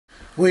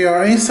We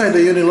are inside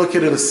the unit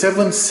located at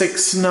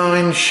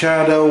 769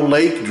 Shadow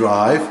Lake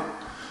Drive.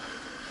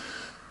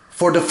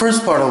 For the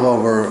first part of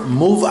our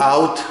move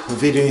out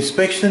video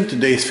inspection,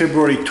 today is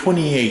February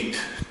 28,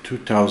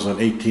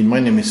 2018. My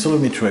name is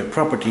Sulemi Troy,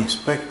 property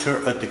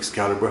inspector at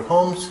Excalibur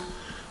Homes.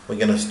 We're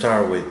gonna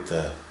start with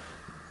the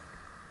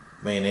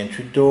main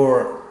entry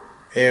door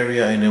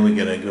area, and then we're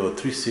gonna go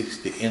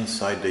 360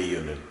 inside the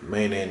unit.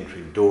 Main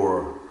entry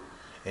door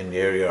and the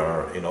area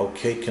are in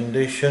okay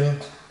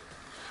condition.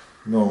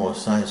 Normal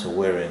signs of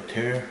wear and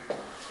tear.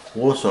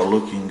 Walls are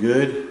looking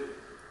good.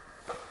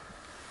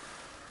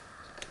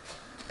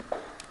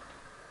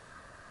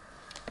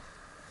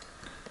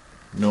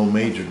 No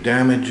major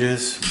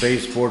damages.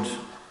 Baseboard,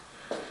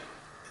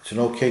 it's in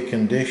okay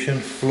condition.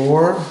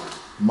 Floor,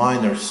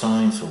 minor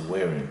signs of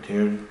wear and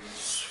tear.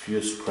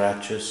 Few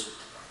scratches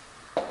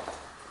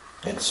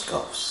and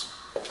scuffs.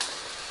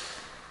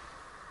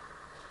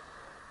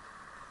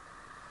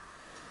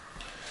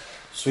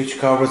 Switch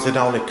covers and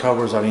outlet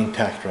covers are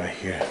intact right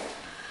here.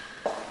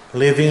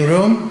 Living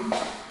room,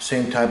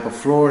 same type of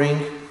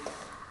flooring,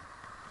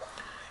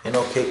 in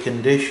okay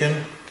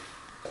condition.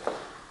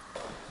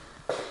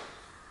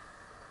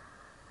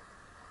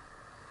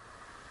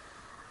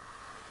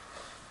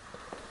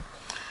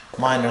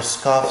 Minor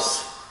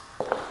scuffs,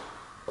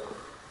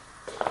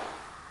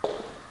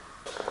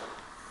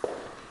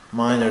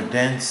 minor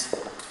dents.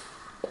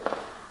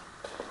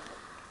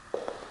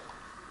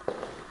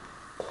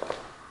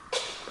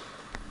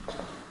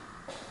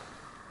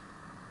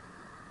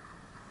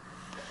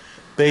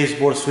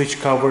 Baseboard, switch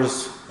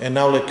covers and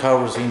outlet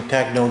covers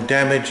intact, no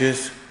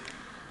damages.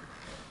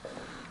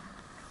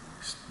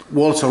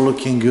 Walls are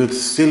looking good,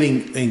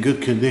 ceiling in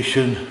good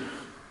condition.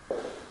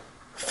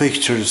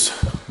 Fixtures,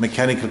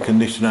 mechanical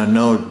condition are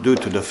known due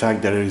to the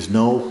fact that there is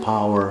no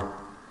power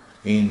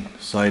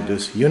inside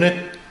this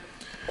unit.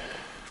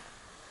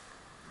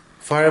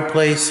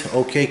 Fireplace,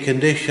 okay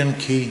condition,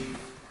 key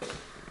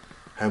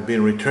have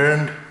been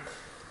returned.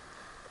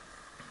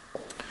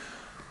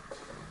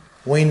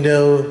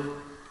 Window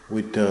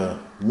with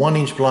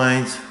 1-inch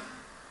blinds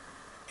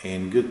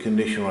in good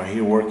condition right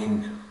here,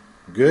 working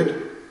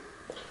good.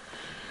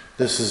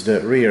 This is the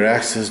rear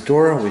access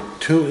door with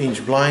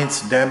 2-inch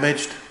blinds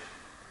damaged.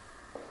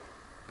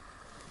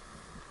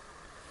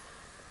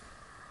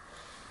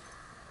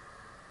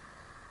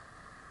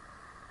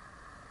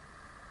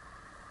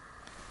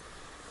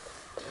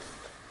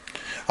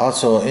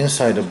 Also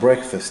inside the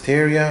breakfast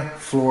area,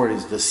 floor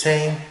is the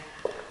same,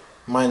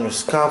 minor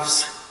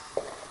scuffs.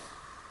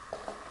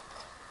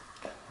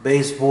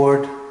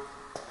 Baseboard,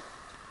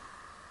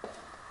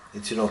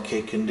 it's in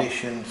okay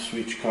condition.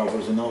 Switch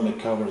covers and outlet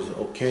covers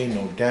okay,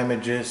 no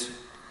damages.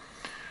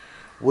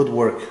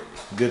 Woodwork,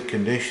 good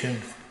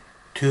condition.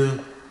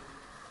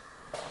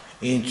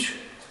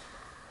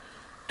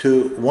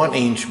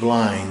 1-inch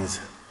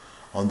blinds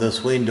on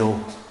this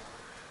window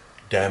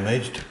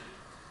damaged.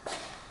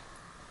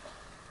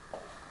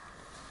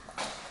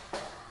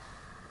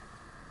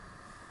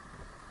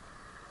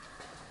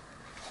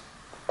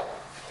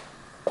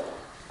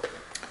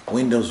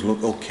 Windows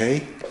look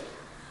okay.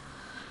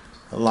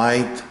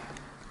 Light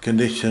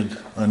condition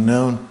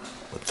unknown,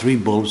 but 3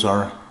 bulbs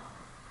are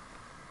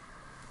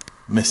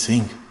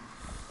missing.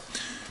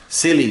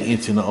 Ceiling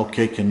is in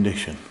okay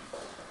condition.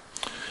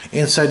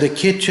 Inside the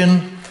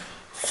kitchen,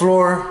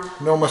 floor,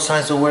 normal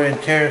signs of wear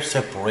and tear,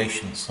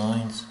 separation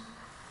signs.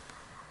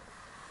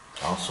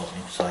 Also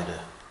inside the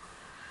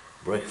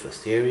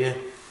breakfast area.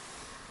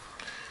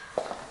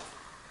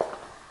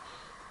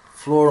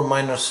 Floor,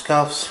 minor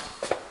scuffs.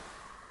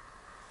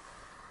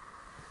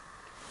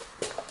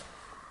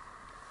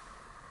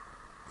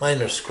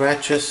 Minor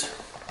scratches.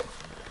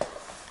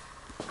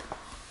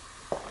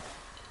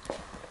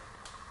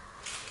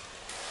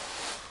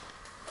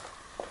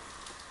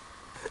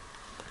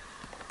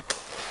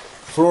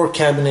 Floor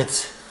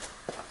cabinets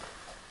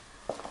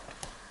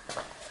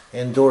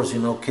and doors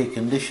in okay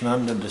condition.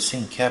 Under the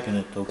sink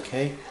cabinet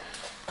okay.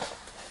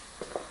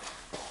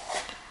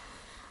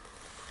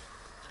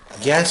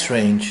 Gas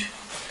range,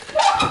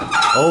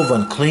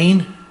 oven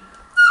clean.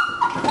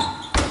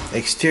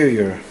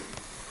 Exterior,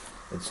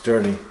 it's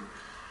dirty.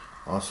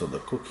 Also the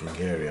cooking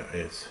area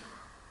is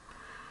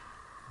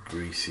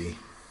greasy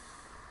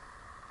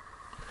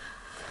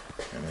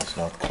and it's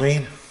not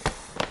clean.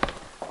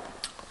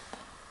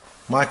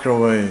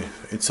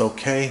 Microwave, it's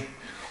okay.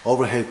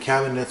 Overhead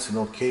cabinets in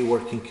okay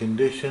working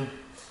condition.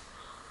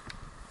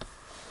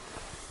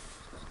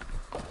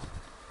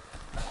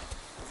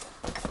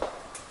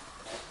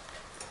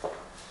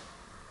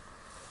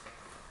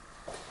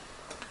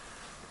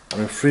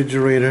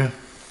 Refrigerator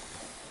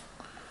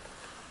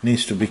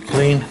needs to be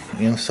clean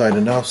inside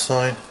and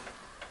outside.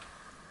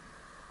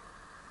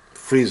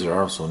 Freezer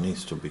also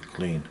needs to be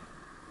cleaned.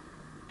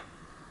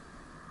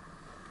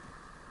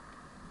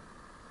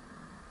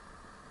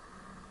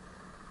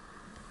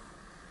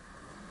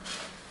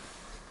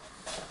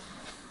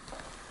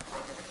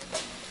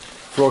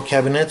 Floor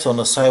cabinets on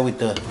the side with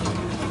the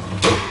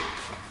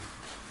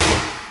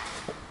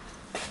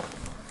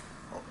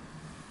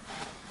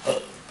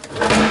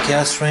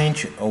gas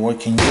range are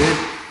working good.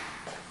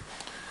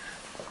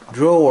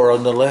 Drawer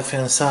on the left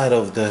hand side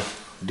of the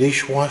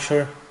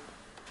dishwasher,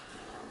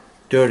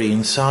 dirty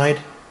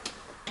inside,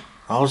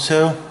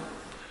 also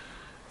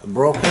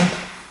broken.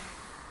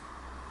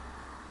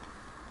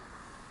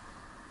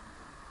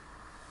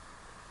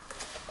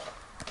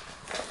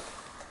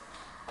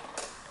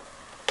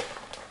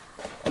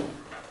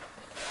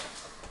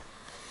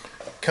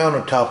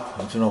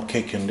 Countertop is in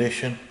okay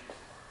condition.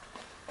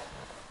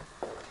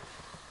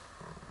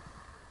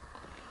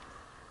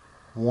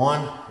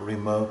 One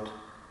remote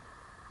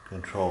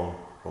control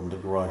from the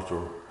garage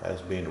door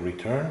has been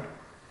returned.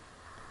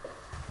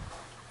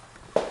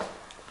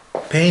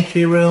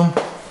 Pantry room,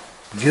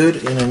 good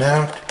in and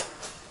out.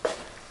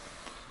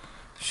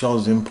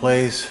 Shelves in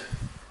place.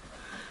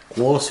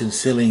 Walls and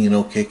ceiling in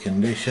okay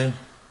condition.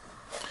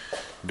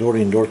 Door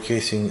and door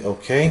casing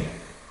okay.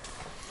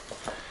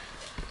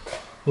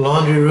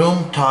 Laundry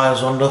room,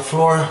 tiles on the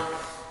floor.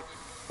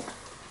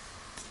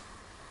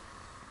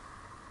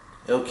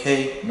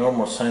 Okay,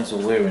 normal signs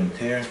of wear and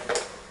tear.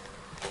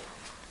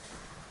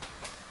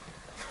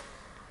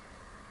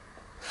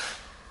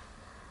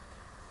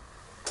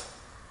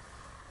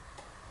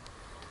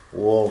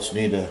 Walls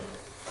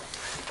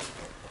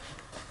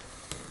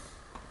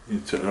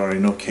are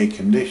in okay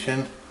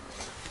condition.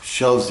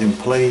 Shelves in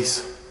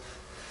place.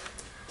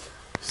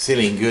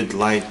 Ceiling good,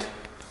 light.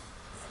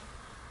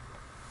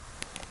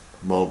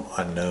 Bulb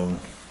unknown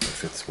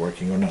if it's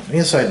working or not.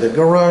 Inside the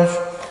garage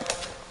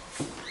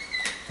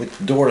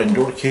with door and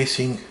door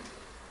casing,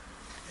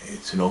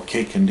 it's in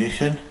okay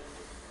condition.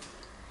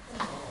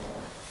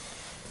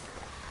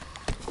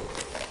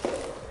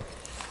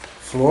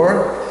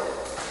 Floor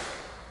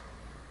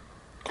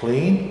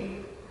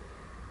clean.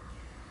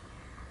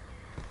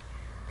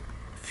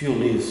 Few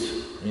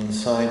leaves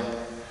inside,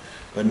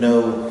 but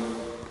no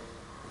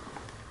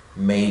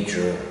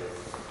major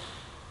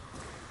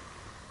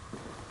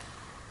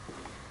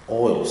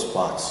oil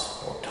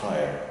spots or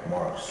tire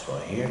marks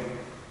right here.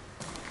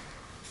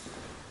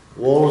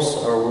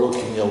 Walls are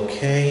looking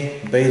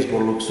okay.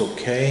 Baseboard looks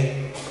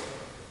okay.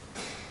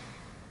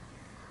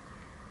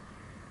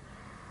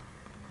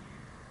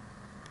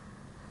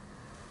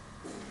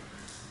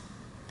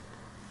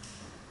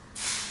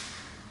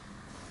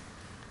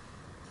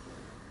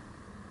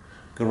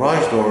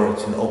 Garage door,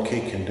 it's in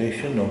okay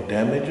condition, no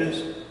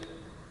damages.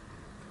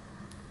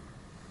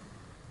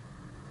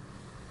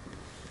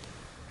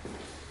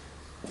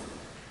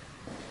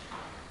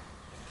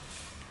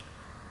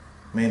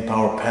 Main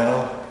power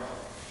panel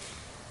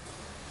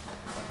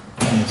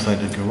inside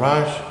the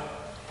garage.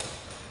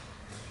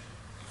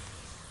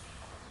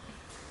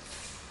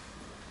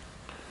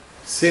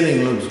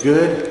 Ceiling looks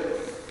good.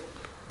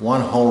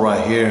 One hole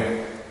right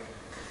here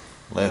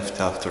left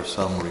after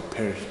some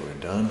repairs were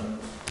done.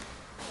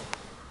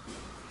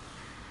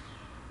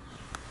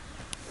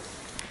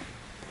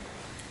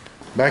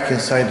 Back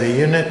inside the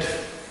unit.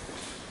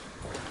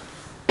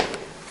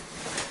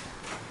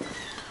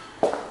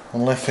 On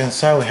the left hand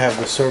side we have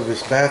the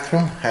service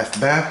bathroom, half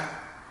bath.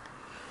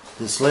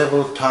 This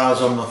level,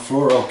 tiles on the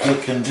floor, okay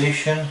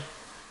condition.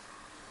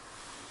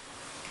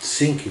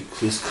 Sink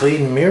is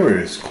clean, mirror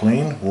is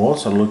clean,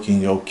 walls are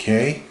looking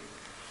okay.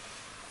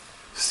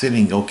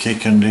 Ceiling okay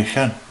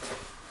condition.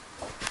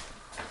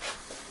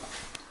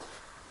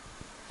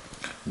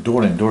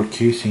 Door and door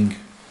casing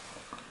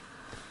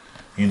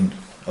in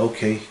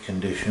okay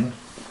condition.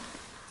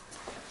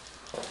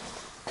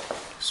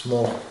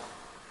 Small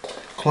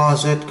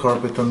closet,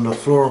 carpet on the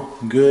floor,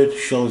 good,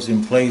 shelves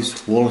in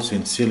place, walls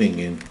and ceiling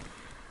in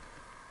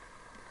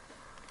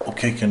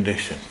okay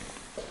condition.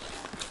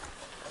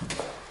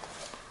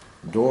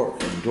 Door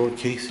and door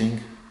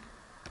casing,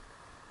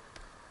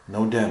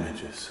 no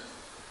damages.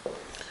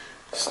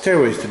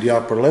 Stairways to the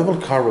upper level,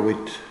 covered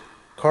with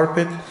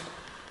carpet.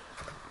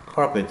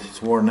 Carpet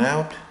is worn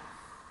out.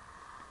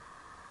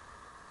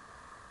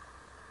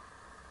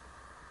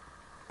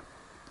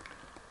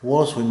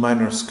 Walls with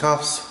minor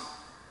scuffs.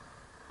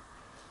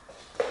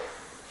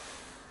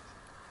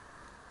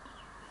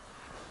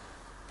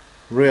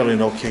 Rail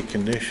in okay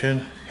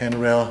condition,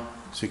 handrail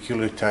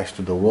securely attached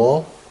to the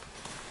wall.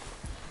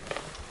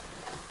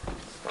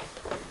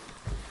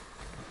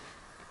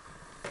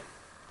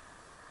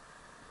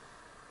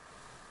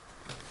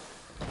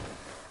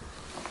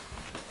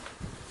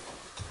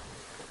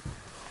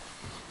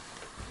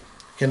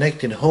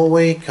 Connected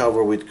hallway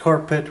covered with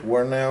carpet,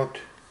 worn out.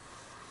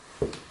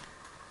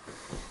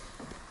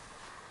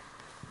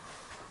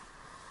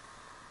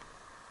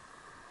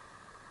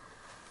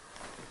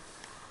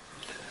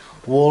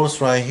 Walls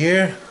right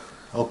here,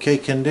 okay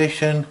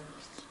condition.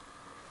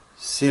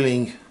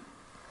 Ceiling,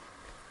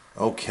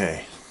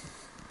 okay.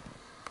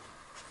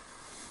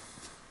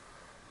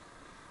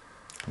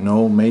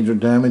 No major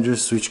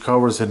damages. Switch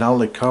covers and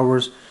outlet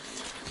covers,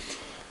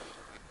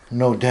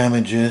 no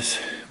damages.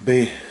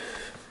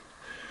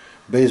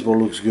 Baseboard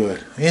looks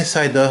good.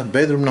 Inside the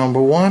bedroom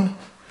number 1,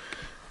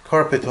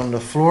 carpet on the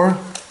floor.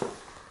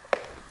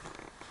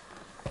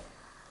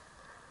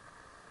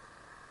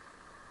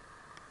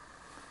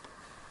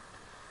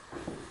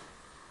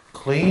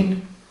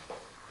 clean.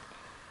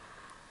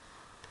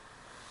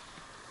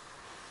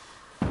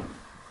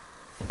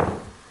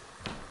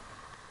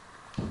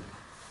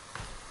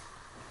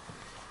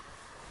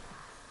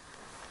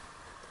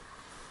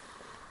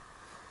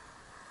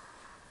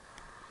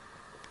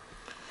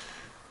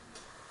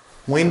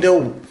 Window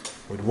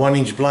with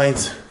 1-inch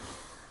blinds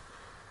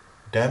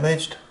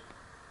damaged.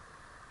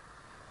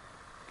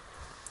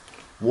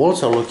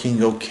 Walls are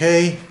looking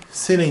okay.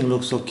 Ceiling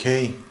looks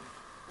okay.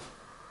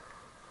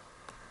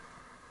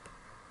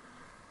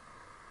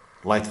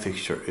 Light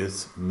fixture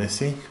is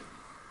missing.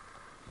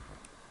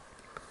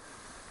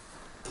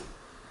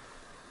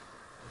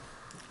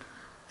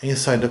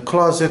 Inside the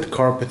closet,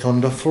 carpet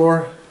on the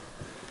floor.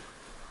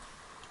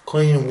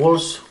 Clean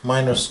walls,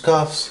 minor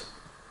scuffs.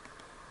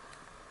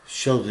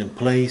 Shelves in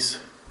place.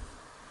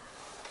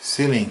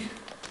 Ceiling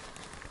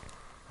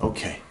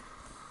okay.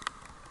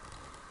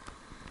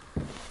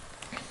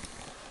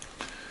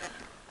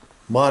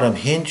 Bottom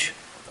hinge,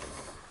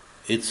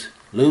 it's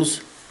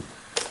loose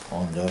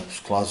on the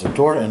closet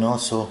door, and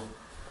also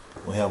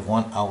we have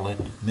one outlet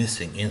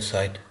missing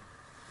inside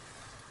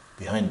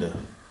behind the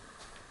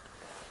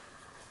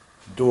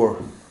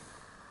door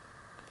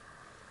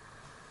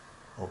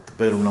of the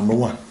bedroom number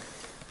 1.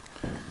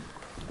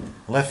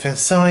 Left hand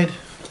side,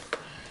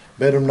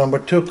 bedroom number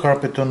 2,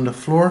 carpet on the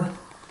floor,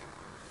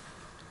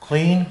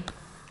 clean.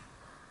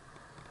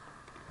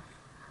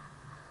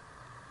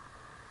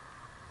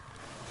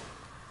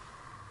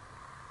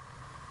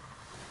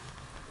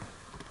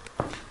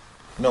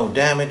 No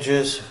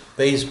damages.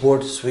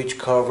 Baseboard, switch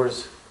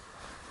covers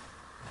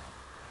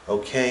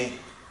okay.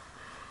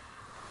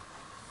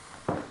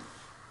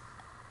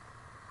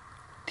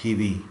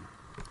 TV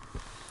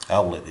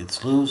outlet,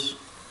 it's loose.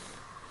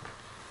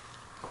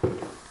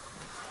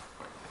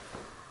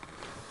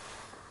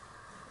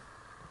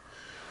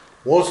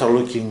 Walls are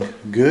looking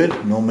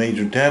good, no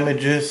major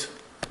damages.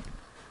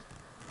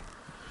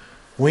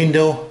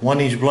 Window,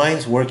 1-inch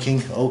blinds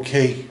working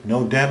okay,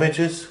 no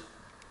damages.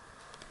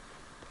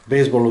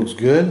 Baseboard looks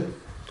good.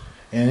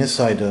 And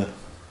inside the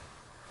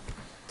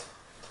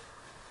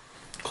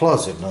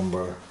closet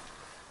number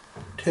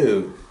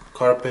 2,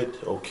 carpet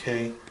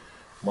okay,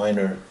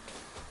 minor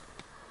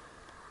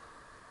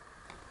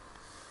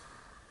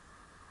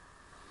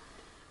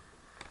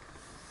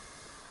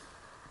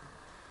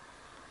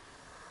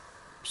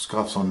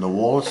scuffs on the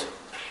walls,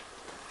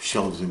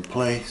 shelves in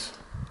place,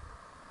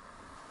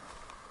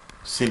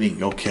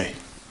 ceiling okay,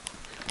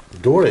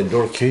 door and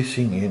door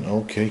casing in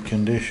okay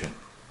condition.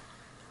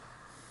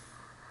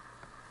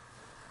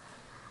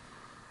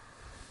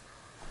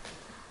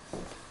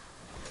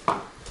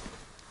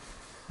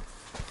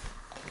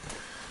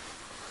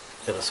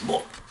 Got a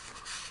small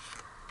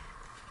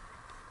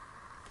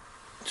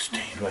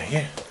stain right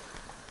here.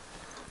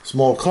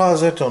 Small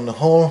closet on the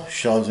hall,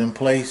 shelves in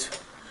place.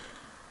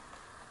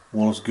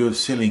 Walls good,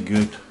 ceiling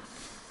good.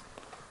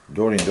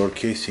 Door and door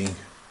casing,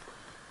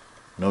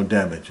 no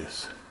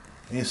damages.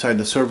 Inside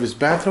the service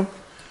bathroom,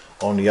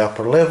 on the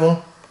upper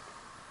level.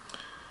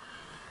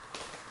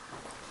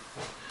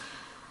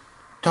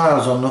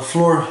 Tiles on the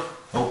floor,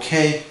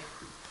 okay.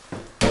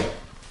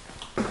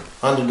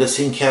 Under the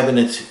sink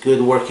cabinets,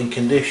 good working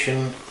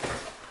condition.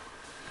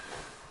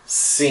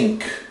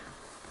 Sink,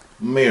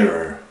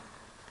 mirror,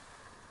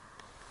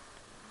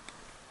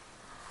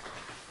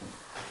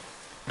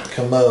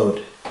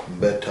 commode,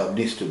 bathtub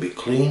needs to be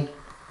clean.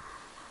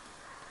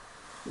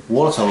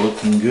 Walls are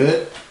looking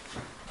good.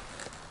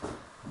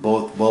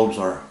 Both bulbs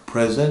are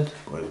present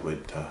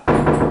with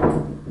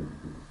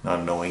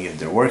not knowing if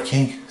they're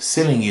working.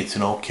 Ceiling, it's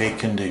in okay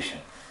condition.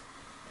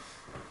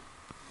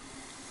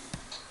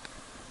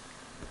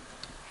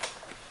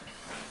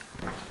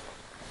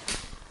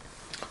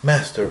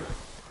 Master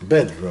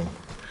bedroom,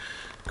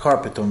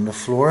 carpet on the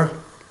floor,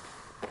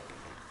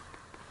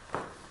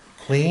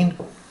 clean.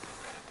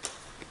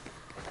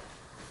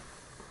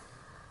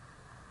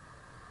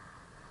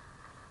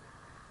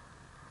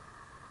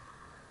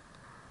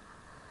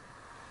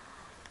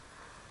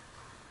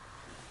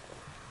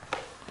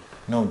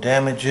 No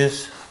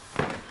damages.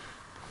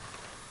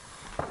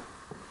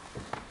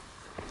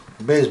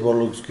 Baseboard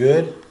looks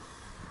good.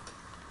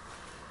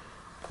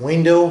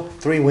 Window,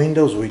 3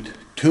 windows with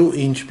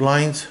 2-inch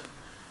blinds.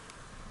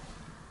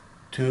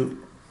 2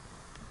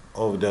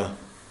 of the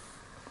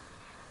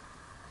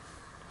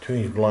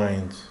 2-inch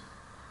blinds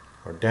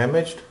are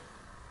damaged.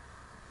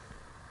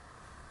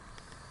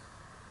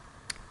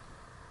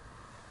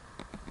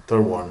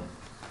 Third one,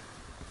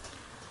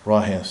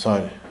 right hand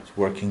side, is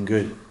working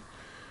good.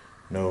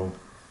 No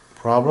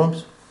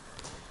problems.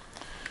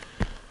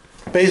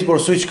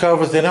 Baseboard switch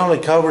covers, the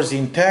outlet covers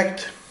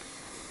intact.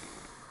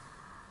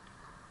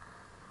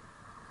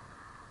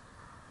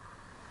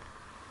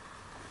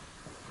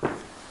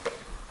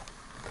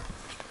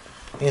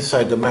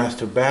 Inside the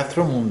master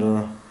bathroom on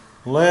the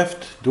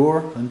left,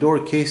 door and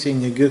door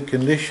casing in good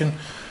condition.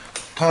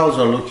 Tiles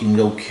are looking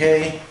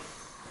okay.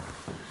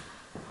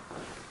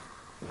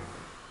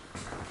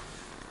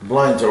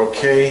 Blinds are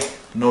okay,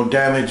 no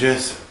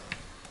damages.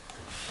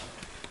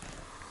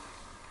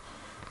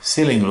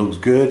 Ceiling looks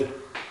good.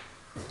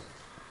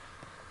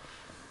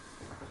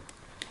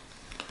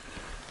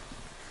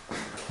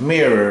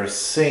 Mirrors,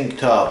 sink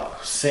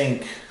top,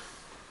 sink,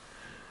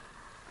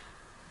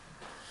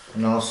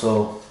 and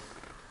also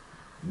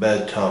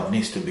bed top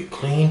needs to be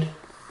cleaned.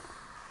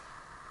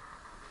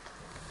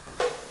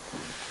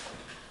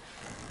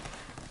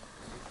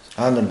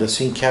 Under the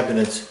sink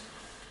cabinets,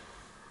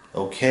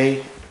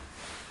 okay,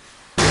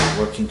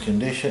 working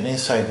condition.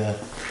 Inside the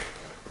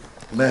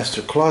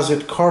master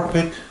closet,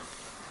 carpet,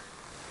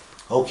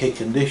 okay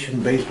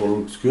condition. Baseboard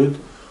looks good.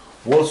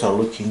 Walls are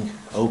looking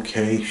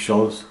okay,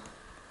 shows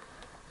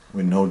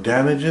with no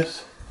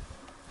damages.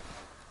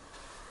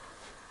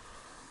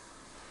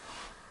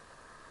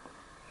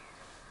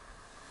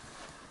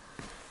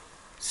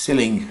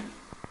 Ceiling,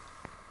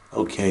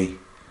 okay.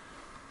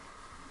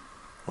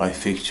 Light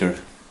fixture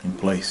in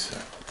place.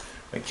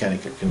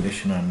 Mechanical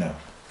condition on now.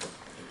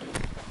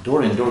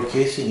 Door and door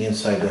casing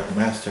inside the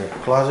master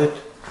closet,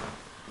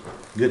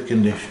 good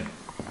condition.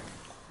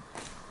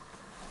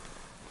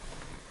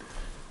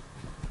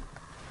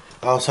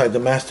 Outside the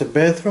master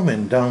bedroom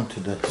and down to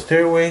the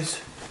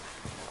stairways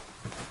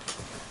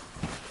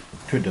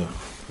to the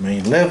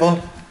main level.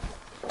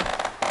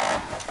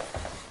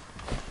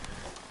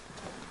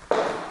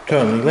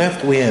 Turning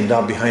left, we end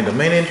up behind the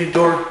main entry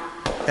door,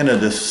 and at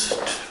this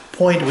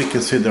point we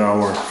consider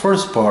our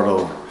first part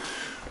of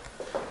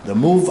the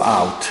move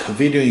out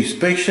video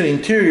inspection.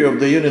 Interior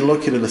of the unit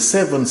located at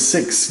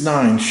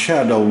 769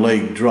 Shadow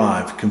Lake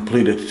Drive,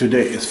 completed.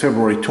 Today is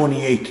February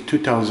 28,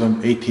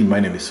 2018. My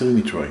name is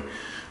Sylvie Troy,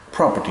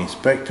 property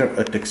inspector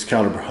at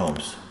Excalibur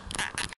Homes.